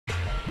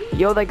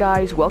Yo there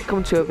guys,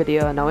 welcome to a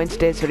video. Now in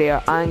today's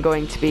video I'm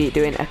going to be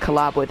doing a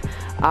collab with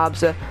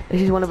Arbzer.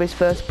 This is one of his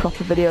first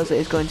proper videos that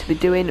he's going to be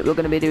doing. We're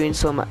going to be doing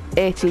some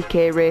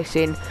Atk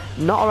Racing,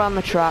 not around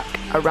the track,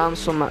 around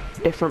some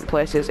different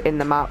places in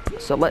the map.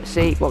 So let's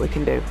see what we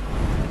can do.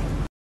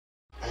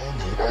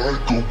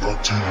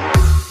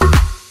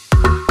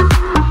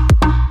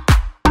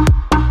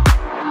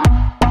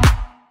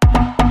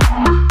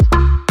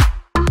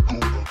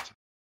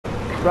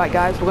 Right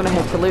guys, we're going to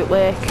head to Loot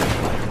Lake.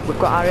 We've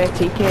got our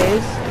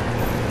ATKs.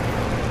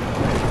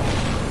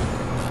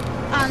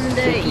 And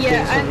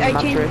yeah, I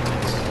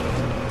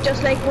changed,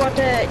 just like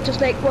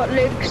what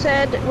Luke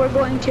said, we're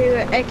going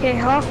to AK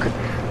Hawk.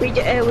 We're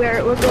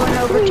going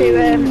over to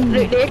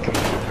Loot Lake.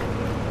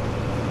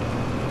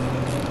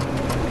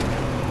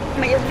 I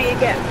just need to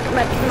get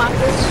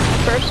matches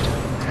first.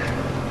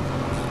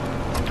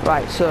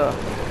 Right, so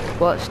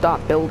let's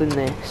start building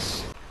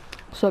this.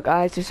 So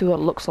guys, this is what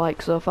it looks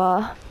like so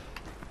far.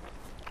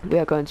 We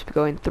are going to be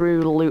going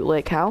through the Loot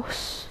Lake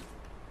house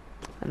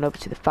and over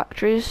to the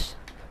factories.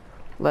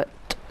 Right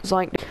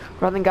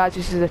then guys,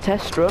 this is a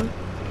test run.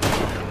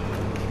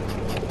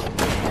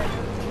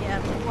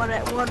 Yeah,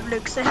 what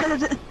Luke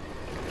said.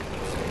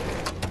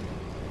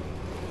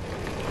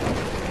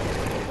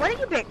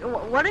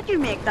 What did you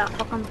make that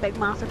fucking big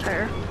massive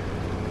tire?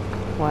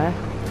 Where?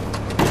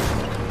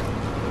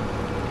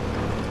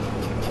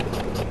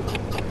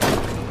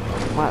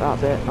 Like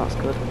that bit, that's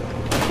good.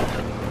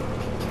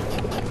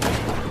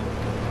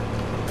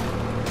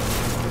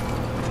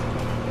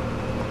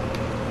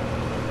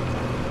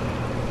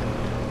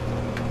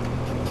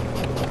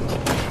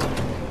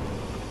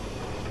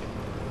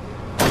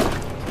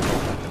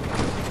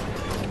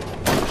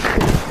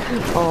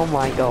 Oh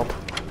my god.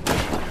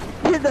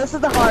 This is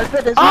the hard bit,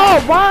 isn't it?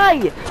 Oh,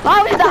 why?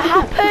 How did that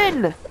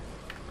happen?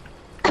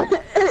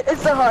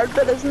 It's the hard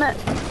bit, isn't it?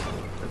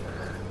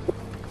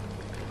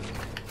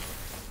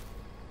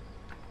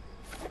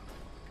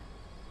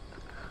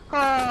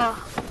 Oh.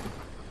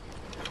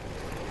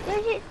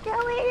 Does it do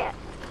it?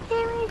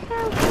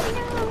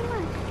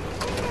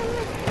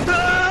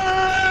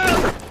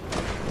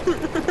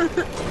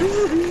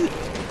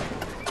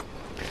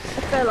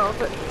 I fell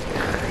off it.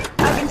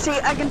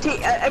 I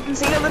can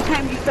see all the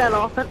time you fell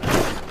off it.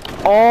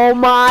 Oh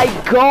my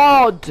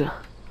god!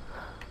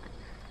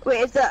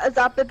 Wait, is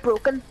that bit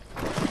broken?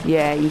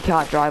 Yeah, you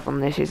can't drive on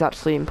this, it's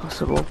actually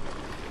impossible.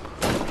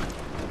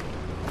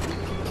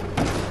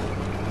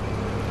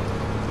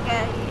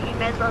 Yeah, you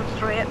may as well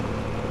destroy it.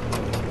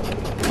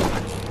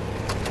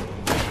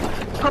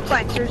 Put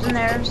bouncers in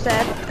there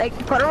instead. Like,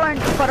 put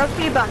a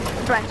few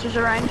bouncers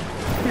around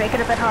to make it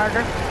a bit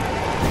harder.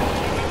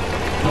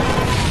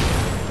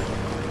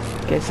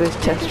 Okay, so this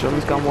test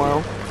run's gone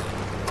well.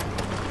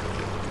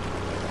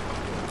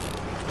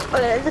 Oh,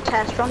 it is a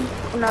test run.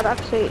 We're not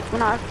actually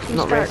Not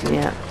starting. racing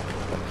yet.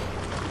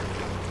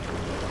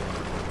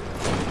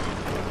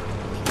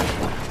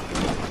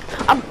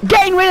 I'm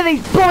getting rid of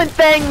these blowing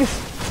things!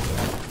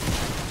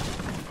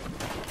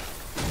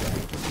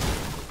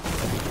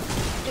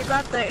 You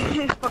got there.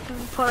 You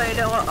fucking pull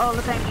out all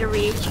the time you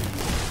reach.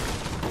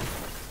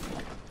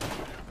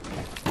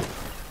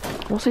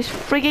 What's this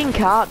frigging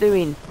cart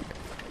doing?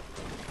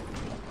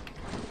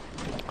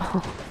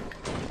 Oh.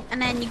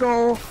 And then you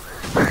go.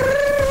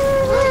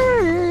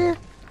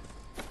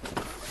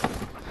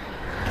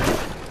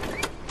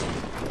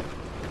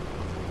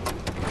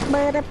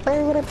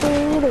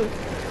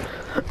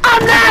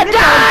 I'm not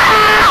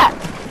done!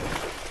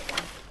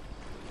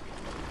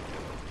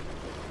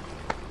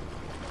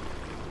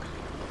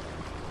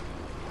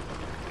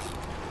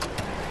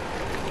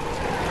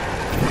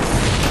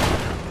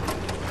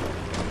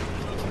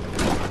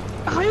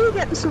 How are you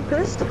getting so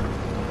pissed?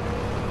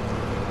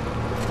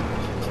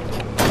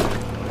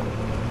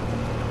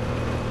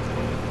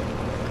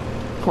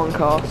 Come on,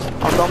 course.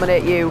 I'll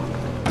dominate you.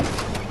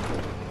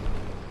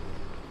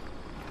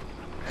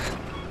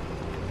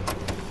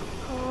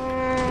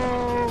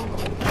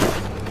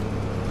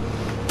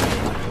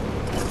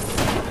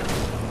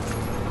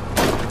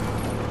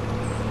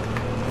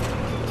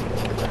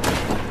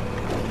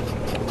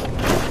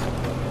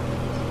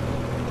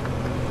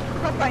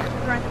 Put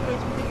bouncers around the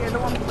place because you're the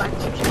one with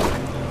bouncers.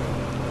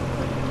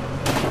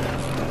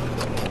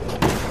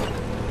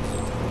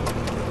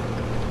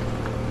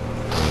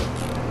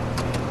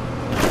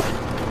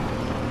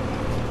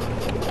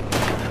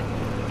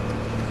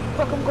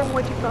 Fuck, I'm going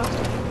way too fast.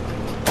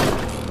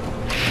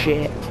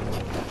 Shit.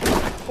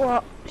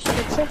 What?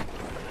 Shibitzy?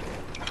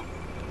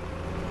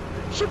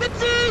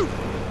 Shibitzy!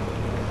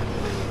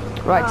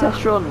 Right,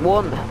 test run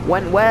 1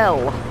 went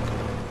well.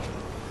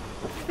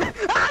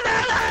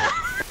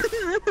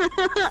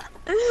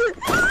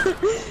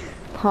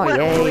 Oh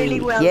Went yay. really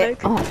well, yeah.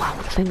 Luke. Oh wow,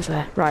 the thing's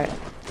there. Right.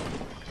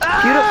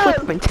 If you don't flip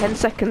up in 10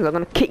 seconds, I'm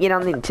gonna kick your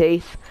hand in the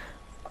teeth.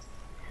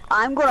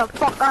 I'm gonna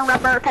fucking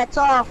rip her tits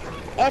off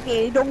if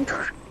you don't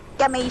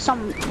give me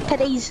some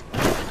titties.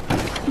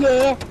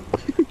 Yeah.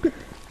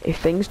 If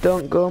things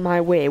don't go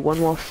my way one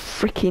more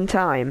freaking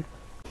time.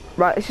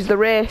 Right, this is the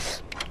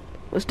race.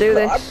 Let's do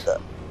this.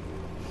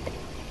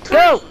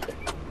 Go!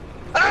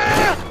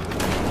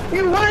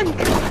 You wank!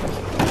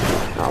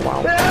 Oh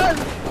wow.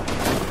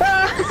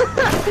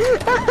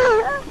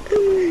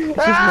 This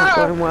is not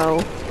going well.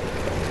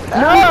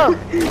 No!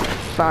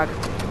 Fag.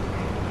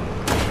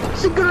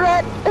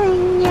 Cigarette,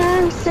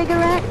 yeah,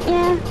 cigarette,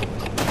 yeah.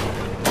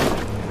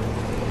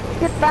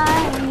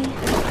 Goodbye.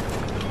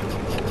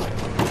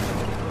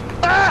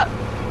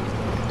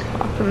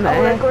 Up in Oh,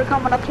 there. look, we're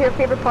coming up to your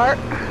favorite part.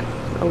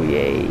 Oh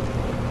yay.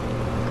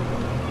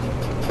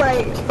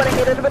 But I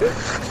made it a bit.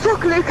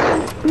 Fuck, Luke.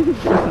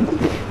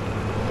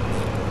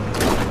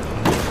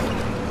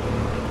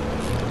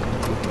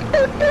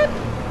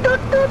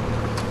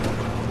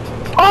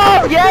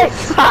 Oh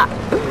yes!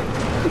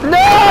 No!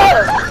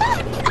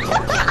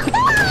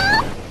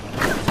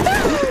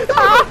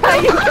 Ah,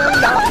 you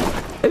going up?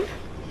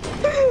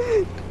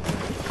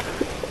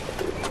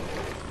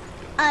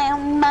 I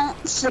am a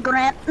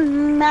cigarette.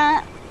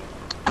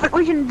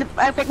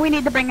 I think we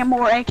need to bring in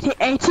more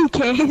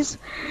ATKs.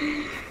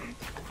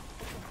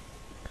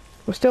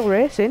 We're still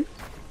racing.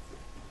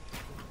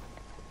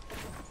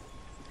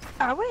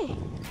 Are we?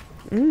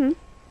 Mhm.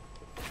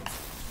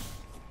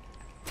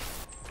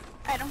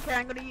 I don't care.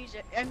 I'm gonna use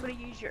it. I'm gonna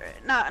use your.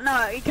 No,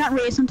 you can't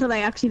race until I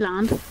actually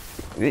land.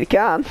 You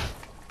can.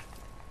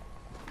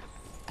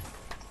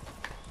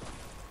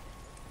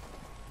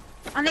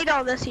 I need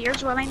all this here,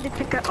 so I need to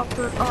pick up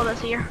all this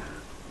here.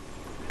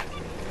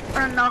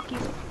 Or knock you.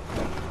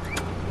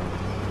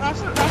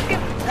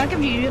 That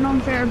gives you an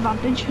unfair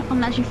advantage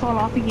unless you fall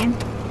off again.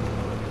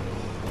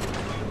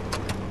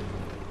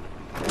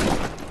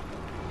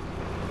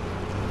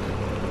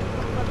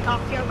 We'll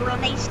knock your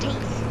granny's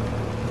teeth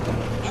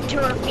into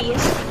her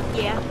face.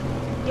 Yeah.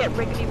 Get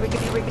riggedy,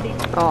 riggedy, riggedy.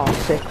 Oh,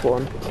 sick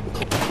one.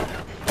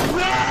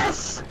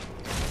 Yes!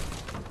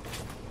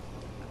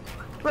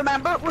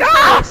 Remember, we're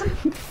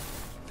racing.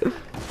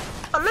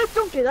 Oh, Luke,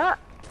 don't do that.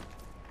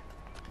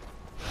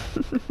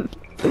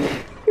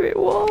 Give it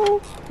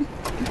wall.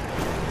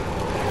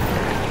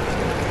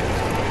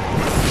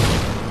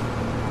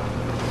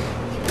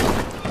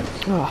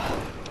 Oh.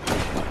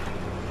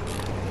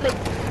 Like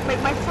my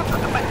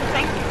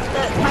thing,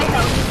 my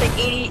health is like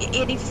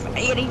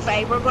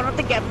 85. We're gonna have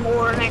to get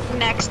more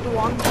next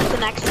one. The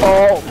next one.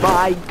 Oh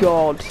my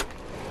god.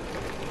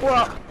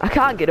 What? I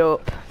can't get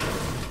up.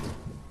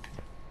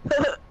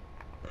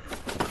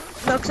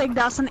 Looks like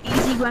that's an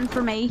easy win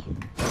for me.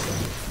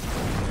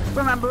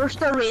 Remember, we're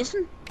still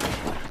racing.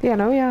 Yeah,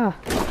 no, yeah.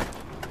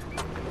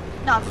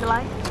 Not to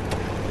lie.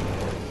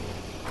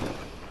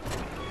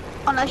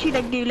 Unless you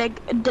do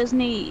like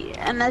Disney,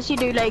 unless you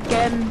do like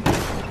a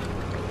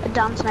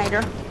Dan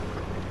Snyder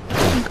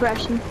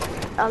impression,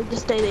 I'll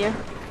just stay there.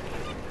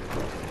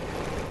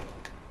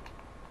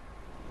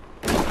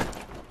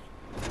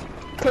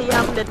 Okay, you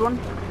haven't did one.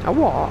 A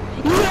what?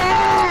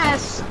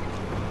 Yes!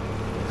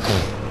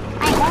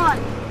 I won.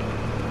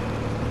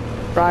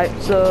 Right,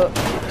 so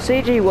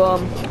CG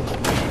won,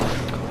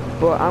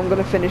 but I'm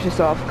gonna finish this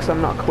off because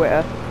I'm not a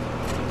quitter.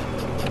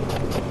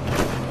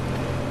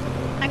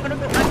 I'm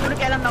gonna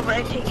get another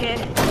ATK.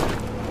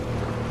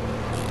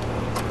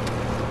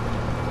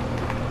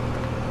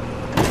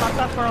 Not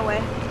that far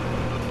away.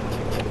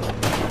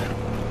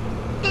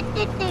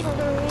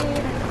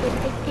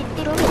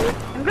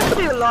 I'm gonna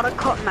do a lot of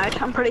cutting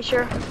out, I'm pretty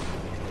sure.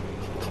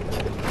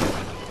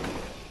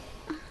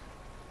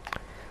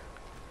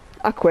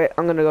 I quit,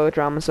 I'm gonna go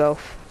drown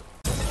myself.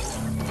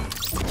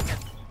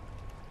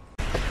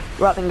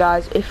 Right then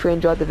guys, if you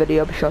enjoyed the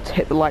video, be sure to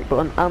hit the like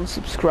button and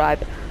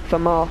subscribe for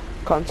more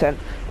content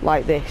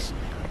like this.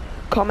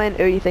 Comment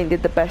who you think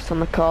did the best on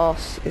the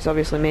course, it's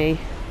obviously me.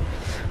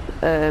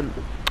 And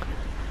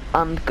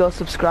go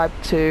subscribe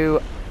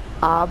to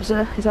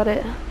Arbzer, is that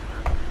it?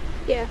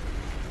 Yeah.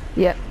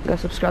 Yep, go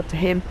subscribe to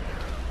him.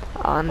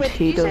 And wait,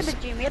 he did you does... say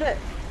that you made it?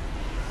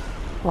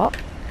 What?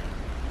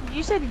 Did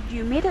you say that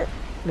you made it?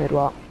 Made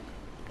what?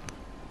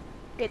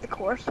 Made the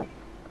course?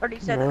 Or did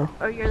you say No.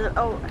 that? Or you're the...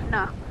 Oh,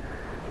 no.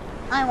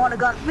 I wanna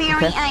go very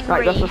Okay. angry.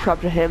 Right, go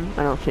subscribe to him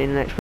and I'll see you in the next